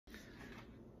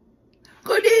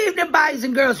Good evening, boys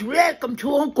and girls. Welcome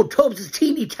to Uncle Tubz'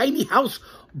 teeny tiny house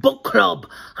book club.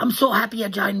 I'm so happy you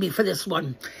joined me for this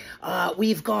one.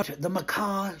 We've got the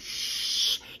macaw.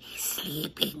 Shh, he's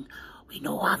sleeping. We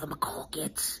know how the macaw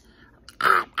gets.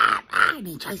 And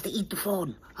he tries to eat the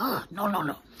phone. Oh,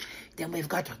 no. Then we've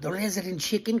got the resident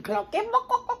chicken, Clucky.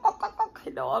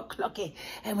 No, Clucky.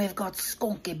 And we've got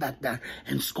Skunky back there.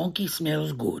 And Skunky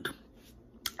smells good.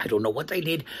 I don't know what I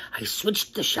did. I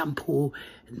switched the shampoo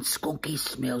and Skunky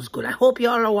smells good. I hope you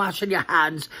all are washing your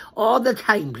hands all the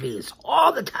time, please.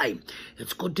 All the time.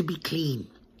 It's good to be clean.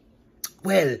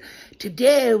 Well,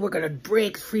 today we're going to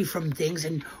break free from things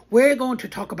and we're going to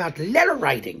talk about letter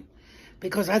writing.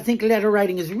 Because I think letter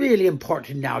writing is really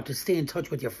important now to stay in touch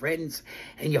with your friends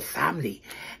and your family.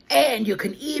 And you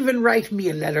can even write me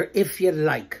a letter if you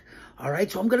like. All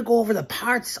right, so I'm going to go over the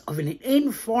parts of an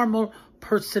informal,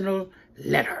 personal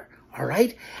letter. All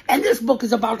right, and this book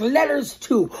is about letters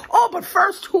too. Oh, but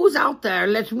first, who's out there?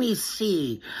 Let me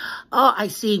see. Oh, I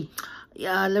see.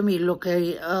 Yeah, let me look.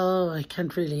 I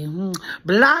can't really.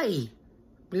 Bly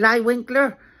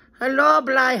Winkler. Hello,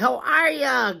 Bly. How are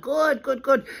ya?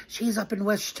 Good. She's up in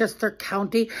Westchester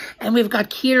County. And we've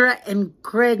got Kira and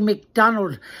Craig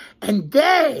McDonald. And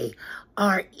they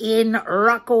are in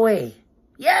Rockaway.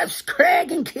 Yes,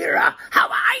 Craig and Kira. How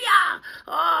are ya?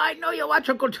 Oh, I know you watch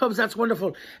Uncle Tubz. That's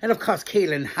wonderful. And, of course,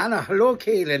 Kaylin. Hannah. Hello,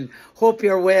 Kaylin. Hope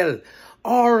you're well.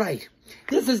 All right.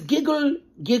 This is Giggle,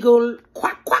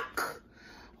 Quack, Quack.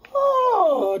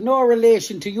 Oh, no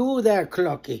relation to you there,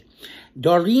 Clucky.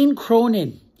 Doreen,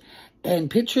 Cronin.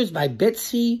 And pictures by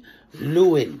Betsy,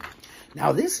 Lewin.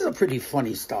 Now, this is a pretty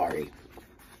funny story.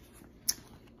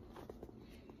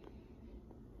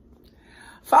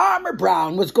 Farmer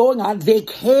Brown was going on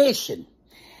vacation.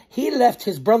 He left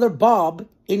his brother Bob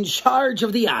in charge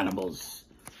of the animals.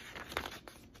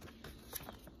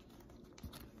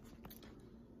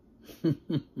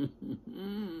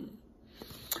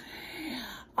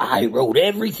 I wrote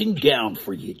everything down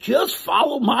for you. Just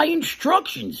follow my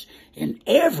instructions and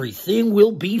everything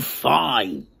will be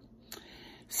fine,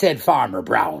 said Farmer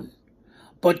Brown.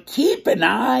 But keep an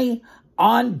eye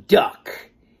on Duck.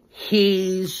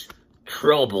 He's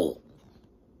trouble.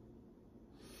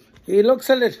 He looks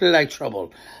a little like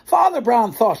trouble. Father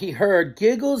Brown thought he heard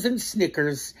giggles and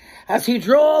snickers as he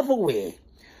drove away,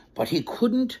 but he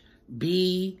couldn't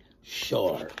be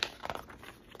sure.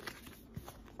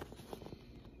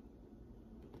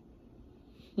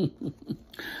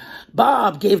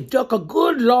 Bob gave Duck a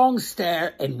good long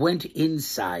stare and went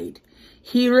inside.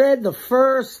 He read the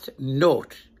first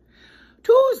note.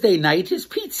 Tuesday night is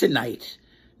pizza night.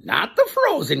 Not the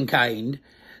frozen kind.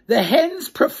 The hens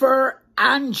prefer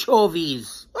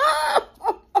anchovies.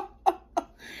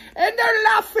 And they're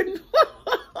laughing.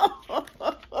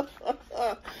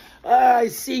 I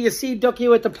see. You see Ducky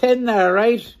with the pen there,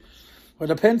 right? Or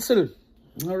the pencil.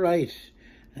 All right.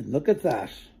 And look at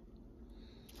that.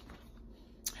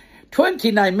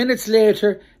 29 minutes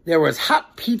later, there was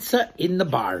hot pizza in the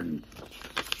barn.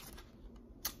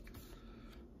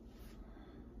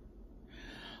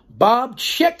 Bob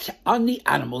checked on the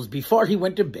animals before he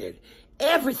went to bed.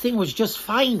 Everything was just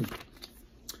fine.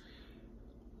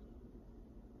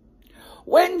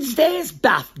 Wednesday's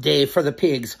bath day for the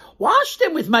pigs. Wash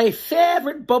them with my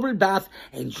favorite bubble bath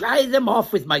and dry them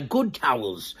off with my good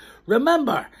towels.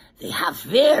 Remember, they have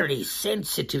very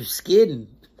sensitive skin.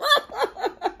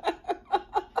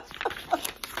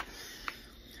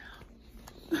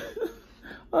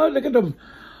 Oh, look at them.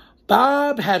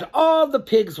 Bob had all the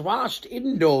pigs washed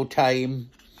in no time.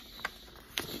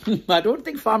 I don't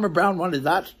think Farmer Brown wanted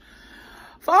that.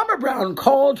 Farmer Brown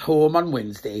called home on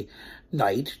Wednesday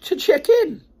night to check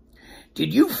in.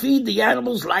 Did you feed the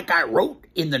animals like I wrote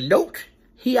in the note?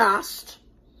 He asked.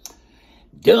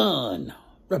 Done,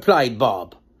 replied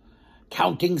Bob,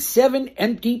 counting 7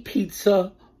 empty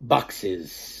pizza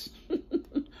boxes.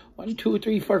 1, 2,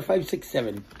 3, 4, 5, 6,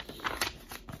 7.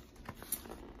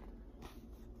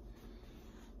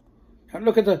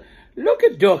 Look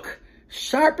at Duck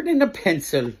sharpening the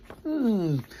pencil.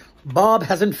 Bob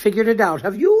hasn't figured it out,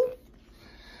 have you?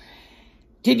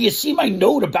 Did you see my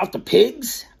note about the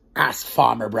pigs? Asked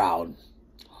Farmer Brown.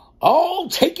 All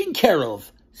taken care of,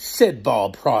 said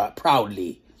Bob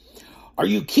proudly. Are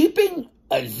you keeping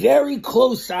a very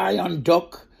close eye on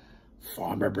Duck?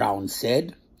 Farmer Brown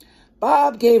said.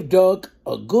 Bob gave Duck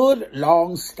a good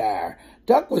long stare.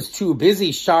 Duck was too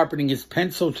busy sharpening his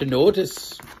pencil to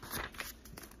notice.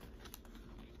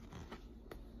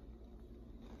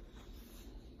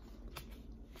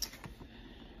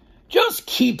 Just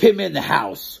keep him in the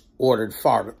house, ordered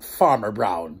Farmer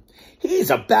Brown. He's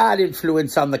a bad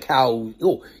influence on the cows.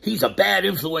 Oh, he's a bad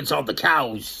influence on the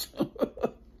cows.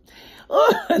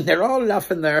 Oh, and they're all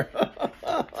laughing there.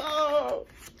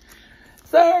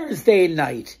 Thursday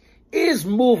night is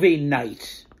movie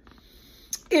night.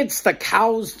 It's the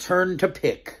cow's turn to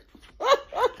pick.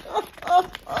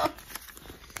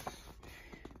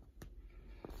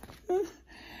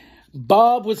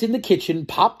 Bob was in the kitchen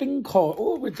popping corn.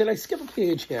 Oh, did I skip a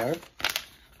page here?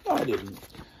 No, I didn't.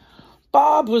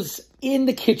 Bob was in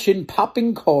the kitchen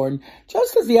popping corn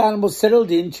just as the animals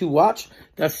settled in to watch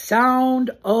The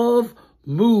Sound of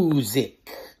Music.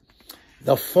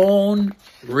 The phone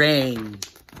rang.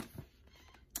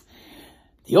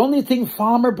 The only thing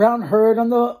Farmer Brown heard on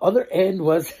the other end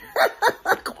was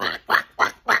quack, quack,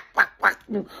 quack, quack, quack, quack.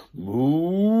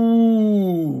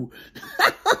 Moo.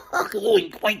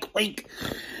 Oink, oink, oink.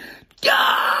 Duck!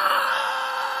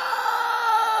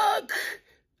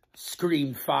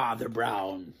 Screamed Father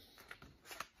Brown.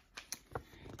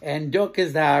 And Duck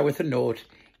is there with a note.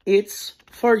 It's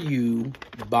for you,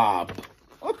 Bob.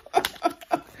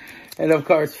 And of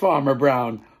course, Farmer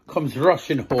Brown comes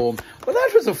rushing home. Well,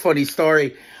 that was a funny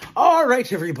story. All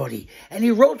right, everybody. And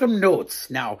he wrote them notes.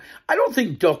 Now, I don't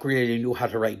think Duck really knew how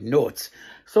to write notes.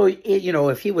 So, you know,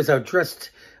 if he was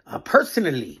addressed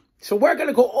personally. So we're going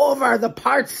to go over the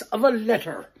parts of a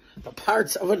letter. The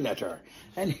parts of a letter.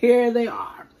 And here they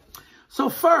are. So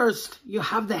first, you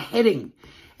have the heading.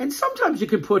 And sometimes you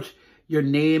can put your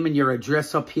name and your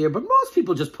address up here. But most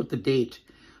people just put the date.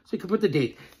 So you can put the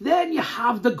date. Then you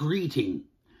have the greeting.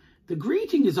 The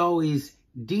greeting is always,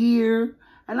 dear,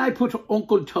 and I put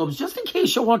Uncle Tubz, just in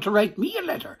case you want to write me a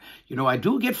letter. You know, I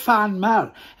do get fan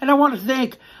mail. And I want to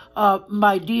thank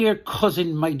my dear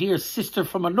cousin, my dear sister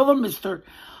from another Mr.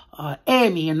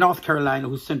 Amy in North Carolina,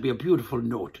 who sent me a beautiful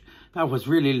note. That was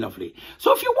really lovely.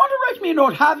 So if you want to write me a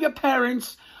note, have your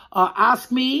parents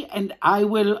ask me, and I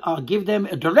will give them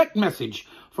a direct message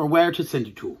for where to send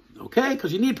it to. Okay?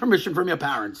 Because you need permission from your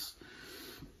parents.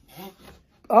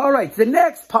 All right, the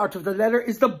next part of the letter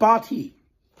is the body.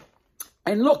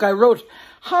 And look, I wrote,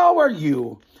 how are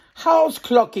you? How's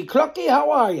Clucky? Clucky,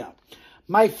 how are you?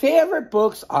 My favorite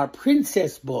books are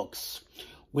princess books.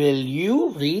 Will you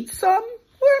read some?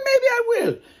 Well, maybe I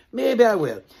will. Maybe I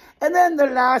will. And then the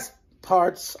last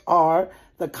parts are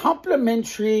the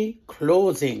complimentary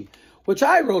closing, which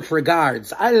I wrote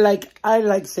regards. I like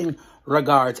saying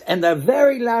regards. And the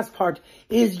very last part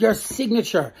is your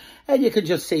signature. And you can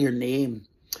just say your name.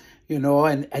 You know,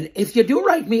 and if you do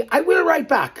write me, I will write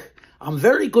back. I'm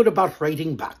very good about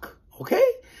writing back. Okay?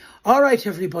 All right,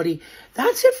 everybody.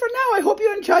 That's it for now. I hope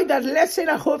you enjoyed that lesson.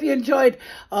 I hope you enjoyed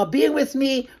being with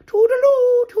me.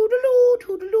 Toodaloo, toodaloo,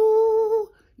 toodaloo.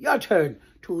 Your turn.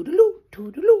 Toodaloo,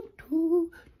 toodaloo, toodaloo.